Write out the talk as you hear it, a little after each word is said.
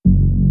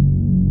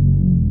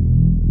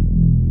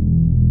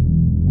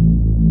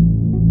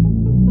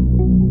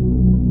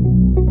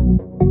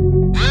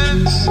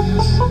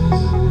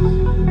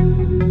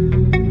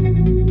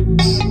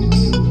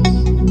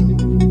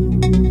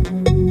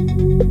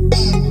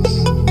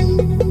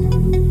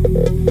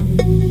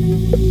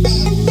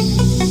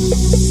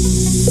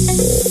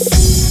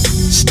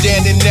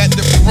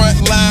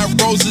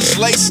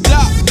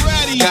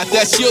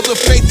that shield of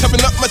faith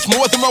coming up much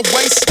more than my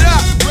waist.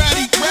 Stop.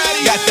 Ready.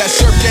 Got that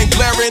surf gang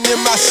blaring in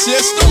my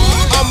system.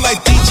 I'm like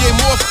DJ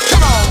Moore.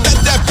 Come on, let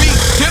that beat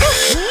hit him.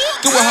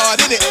 Going hard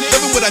in it.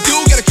 Loving what I do,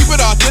 gotta keep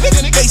it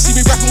authentic. They see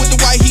me rapping with the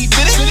white heat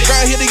in it.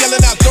 Round here they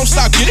yelling out, don't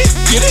stop, get it.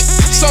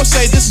 Some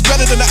say this is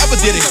better than I ever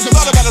did it.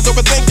 Thought about it though,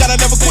 but thank God I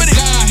never quit it.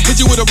 Hit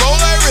you with a roll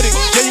already.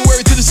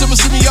 January to December,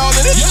 see me all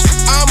in it.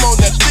 I'm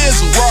on that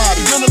fizzle.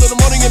 Middle of the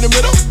morning in the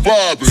middle.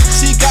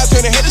 See God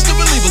turn the haters to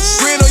believers.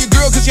 Grin on your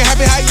girl cause you're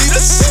happy how you lead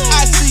us.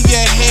 I see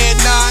your head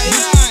nodding,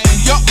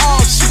 your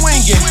arms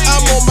swinging.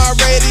 I'm on my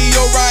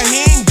radio right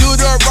here, do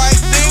the right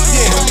thing.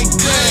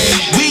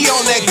 Yeah. We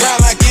on that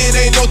ground like it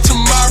ain't no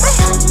tomorrow.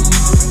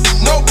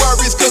 No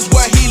worries cause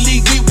where he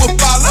lead we will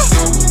follow.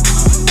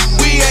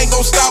 We ain't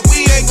gon' stop,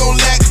 we ain't gon'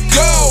 let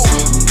go.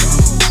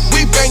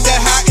 We bang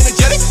that high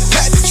energetic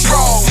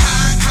Petro.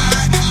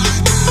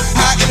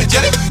 High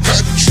energetic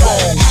Petro.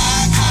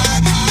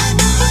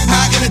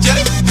 High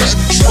energetic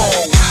Petro.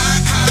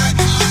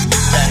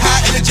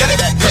 High energetic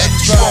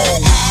Petro.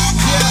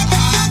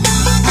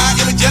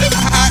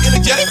 High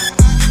energetic.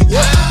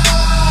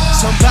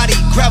 Somebody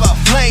grab a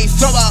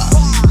flamethrower.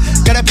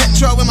 Got a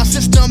Petro in my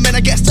system and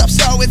I get up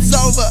so it's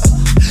over.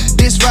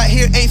 This right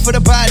here ain't for the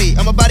body.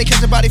 I'm a body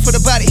catch a body for the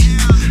body.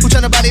 Who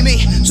tryna body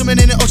me? Swimming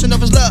in the ocean of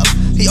his love.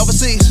 He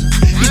overseas.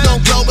 He's known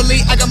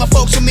globally. I got my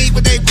folks with me,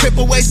 but they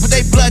cripple waste, but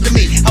they blood to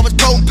me. I was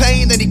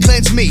propane, then he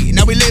cleansed me.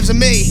 Now he lives in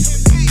me.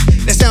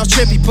 That sounds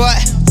trippy, but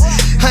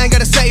I ain't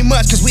gotta say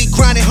much, cause we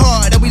grinding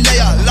hard and we lay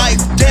our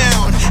life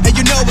down. And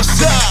you know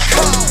what's up.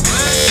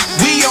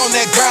 We on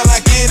that ground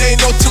like it ain't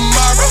no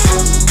tomorrow.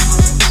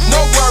 No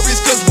worries,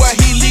 cause where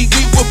he lead,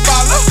 we will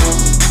follow.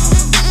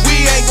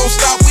 We ain't gon'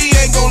 stop, we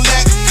ain't gon'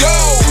 let go.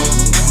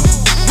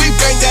 We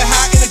bang that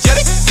high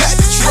energetic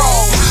Petro.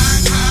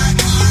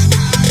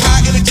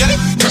 High energetic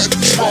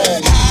Petro.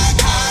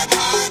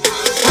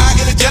 High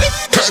energetic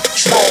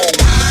Petro.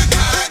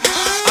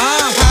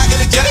 High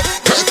energetic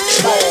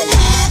Petro.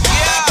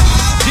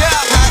 Yeah.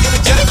 High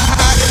energetic.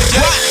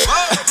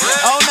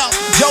 Oh no,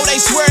 yo, they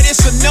swear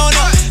this a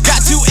no-no. Got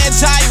too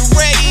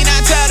anti-ready,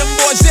 now tell them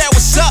boys that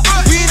what's up.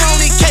 We don't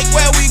need cake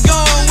where we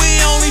going,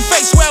 we only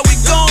face where we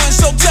going.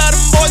 So tell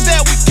them boys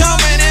that we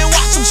coming and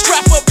watch them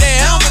strap up their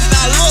helmets.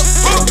 Now look,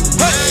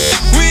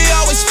 we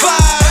always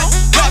fire.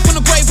 Back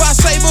from the grave I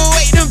say, but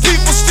wait, them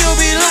people still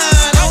be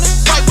lying on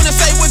us. Right when I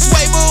say which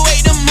way, but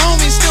wait, them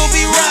homies still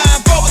be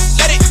riding for us.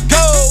 Let it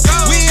go,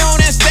 we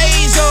on that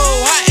stage,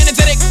 oh, high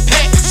energetic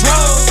Petro.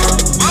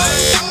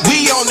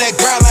 We on that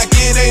ground like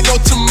it ain't no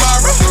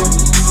tomorrow.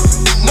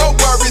 No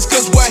worries,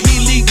 cause where he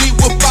lead, we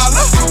will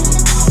follow.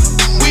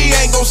 We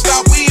ain't gon'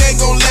 stop.